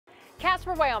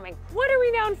Casper, Wyoming. What are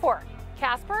we known for?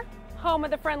 Casper, home of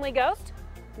the friendly ghost?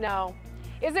 No.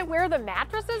 Is it where the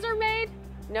mattresses are made?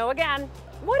 No again.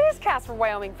 What is Casper,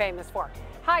 Wyoming famous for?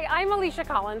 Hi, I'm Alisha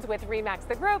Collins with RE/MAX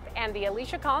the Group and the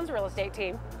Alisha Collins real estate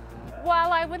team.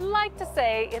 While I would like to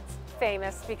say it's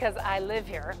famous because I live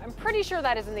here, I'm pretty sure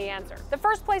that isn't the answer. The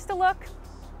first place to look?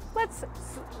 Let's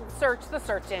search the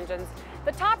search engines.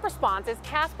 The top response is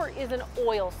Casper is an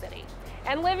oil city.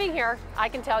 And living here, I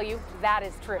can tell you that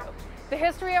is true. The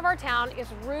history of our town is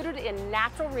rooted in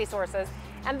natural resources,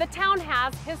 and the town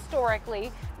has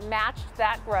historically matched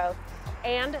that growth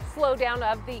and slowdown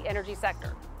of the energy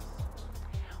sector.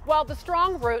 While the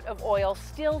strong root of oil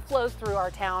still flows through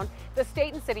our town, the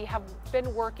state and city have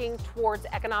been working towards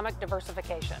economic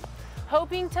diversification,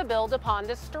 hoping to build upon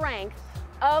the strength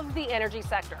of the energy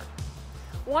sector.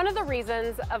 One of the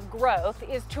reasons of growth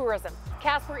is tourism.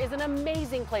 Casper is an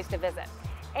amazing place to visit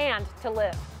and to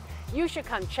live. You should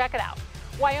come check it out.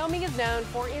 Wyoming is known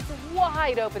for its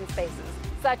wide open spaces,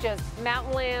 such as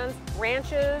mountain lands,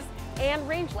 ranches, and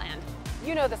rangeland.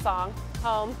 You know the song,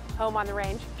 Home, Home on the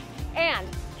Range. And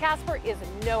Casper is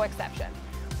no exception.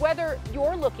 Whether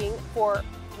you're looking for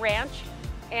ranch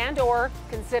and/or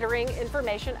considering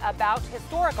information about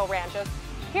historical ranches,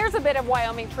 here's a bit of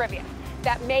Wyoming trivia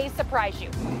that may surprise you.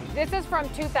 This is from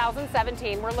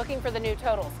 2017. We're looking for the new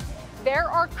totals. There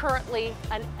are currently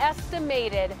an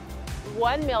estimated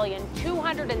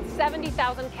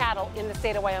 1,270,000 cattle in the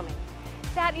state of Wyoming.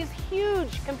 That is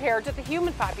huge compared to the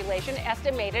human population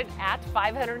estimated at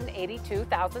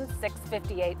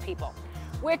 582,658 people,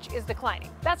 which is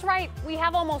declining. That's right, we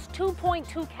have almost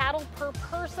 2.2 cattle per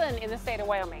person in the state of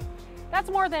Wyoming. That's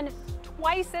more than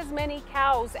twice as many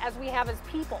cows as we have as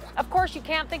people. Of course, you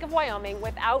can't think of Wyoming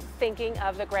without thinking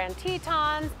of the Grand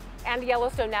Tetons and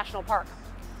Yellowstone National Park.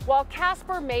 While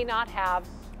Casper may not have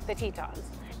the Tetons,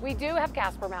 we do have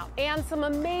Casper Mountain and some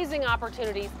amazing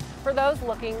opportunities for those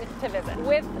looking to visit.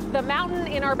 With the mountain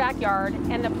in our backyard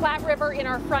and the Platte River in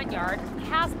our front yard,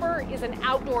 Casper is an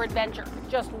outdoor adventure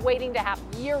just waiting to happen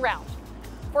year-round.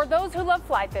 For those who love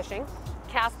fly fishing,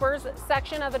 Casper's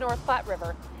section of the North Platte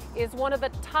River is one of the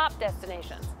top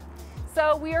destinations.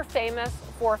 So we are famous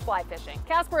for fly fishing.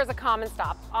 Casper is a common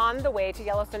stop on the way to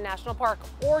Yellowstone National Park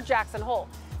or Jackson Hole.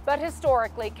 But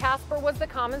historically, Casper was the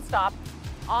common stop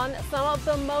on some of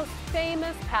the most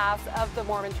famous paths of the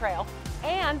Mormon Trail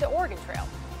and the Oregon Trail.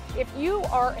 If you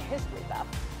are a history buff,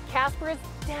 Casper is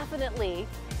definitely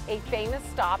a famous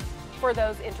stop for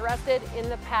those interested in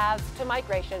the paths to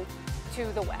migration to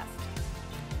the west.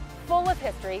 Full of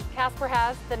history, Casper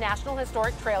has the National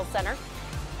Historic Trails Center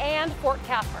and Fort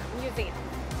Casper Museum.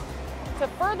 To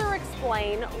further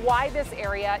explain why this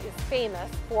area is famous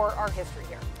for our history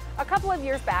here, a couple of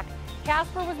years back,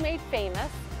 Casper was made famous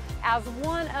as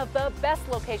one of the best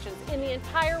locations in the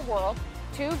entire world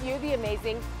to view the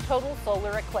amazing total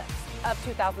solar eclipse of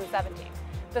 2017.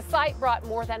 The site brought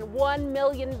more than 1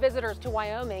 million visitors to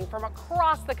Wyoming from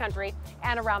across the country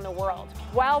and around the world.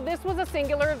 While this was a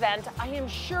singular event, I am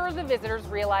sure the visitors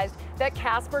realized that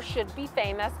Casper should be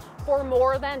famous for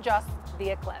more than just the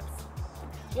eclipse.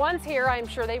 Once here, I'm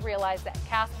sure they realized that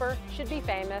Casper should be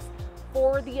famous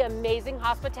for the amazing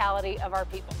hospitality of our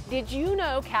people. Did you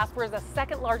know Casper is the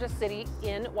second largest city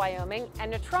in Wyoming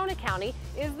and Natrona County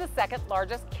is the second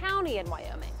largest county in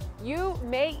Wyoming? You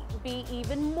may be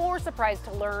even more surprised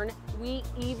to learn we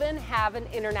even have an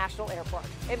international airport.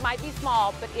 It might be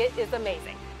small, but it is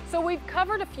amazing. So we've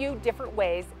covered a few different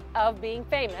ways of being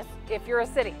famous if you're a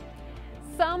city.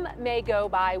 Some may go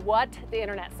by what the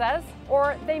internet says,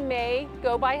 or they may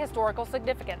go by historical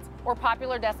significance or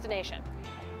popular destination.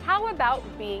 How about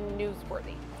being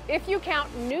newsworthy? If you count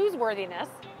newsworthiness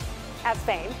as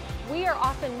fame, we are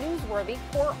often newsworthy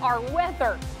for our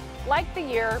weather. Like the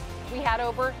year we had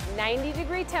over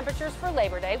 90-degree temperatures for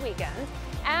Labor Day weekend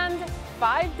and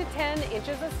 5 to 10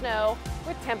 inches of snow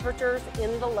with temperatures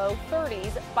in the low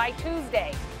 30s by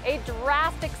Tuesday. A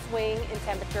drastic swing in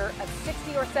temperature of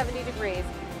 60 or 70 degrees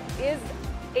is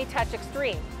a touch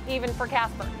extreme, even for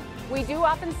Casper. We do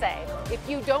often say, if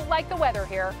you don't like the weather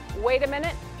here, wait a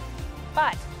minute.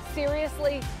 But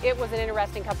seriously, it was an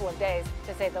interesting couple of days,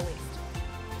 to say the least.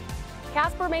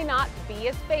 Casper may not be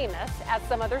as famous as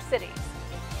some other cities,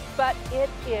 but it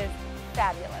is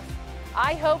fabulous.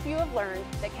 I hope you have learned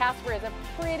that Casper is a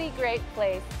pretty great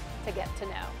place to get to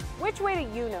know. Which way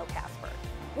do you know Casper?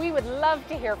 We would love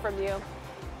to hear from you.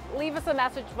 Leave us a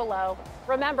message below.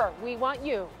 Remember, we want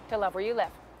you to love where you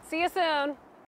live. See you soon.